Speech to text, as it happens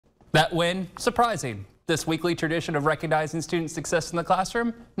That win, surprising. This weekly tradition of recognizing student success in the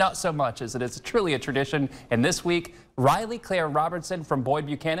classroom, not so much as it is truly a tradition. And this week, Riley Claire Robertson from Boyd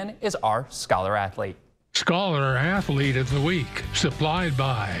Buchanan is our Scholar Athlete. Scholar Athlete of the Week, supplied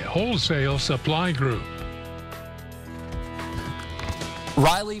by Wholesale Supply Group.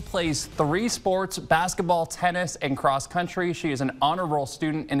 Riley plays 3 sports: basketball, tennis, and cross country. She is an honor roll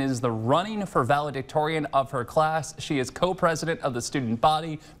student and is the running for valedictorian of her class. She is co-president of the student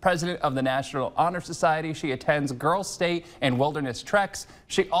body, president of the National Honor Society. She attends Girls State and Wilderness Treks.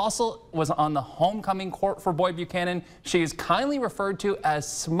 She also was on the homecoming court for Boyd Buchanan. She is kindly referred to as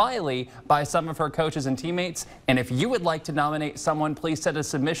Smiley by some of her coaches and teammates. And if you would like to nominate someone, please send a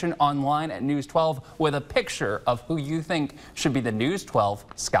submission online at News 12 with a picture of who you think should be the News 12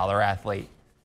 Scholar Athlete.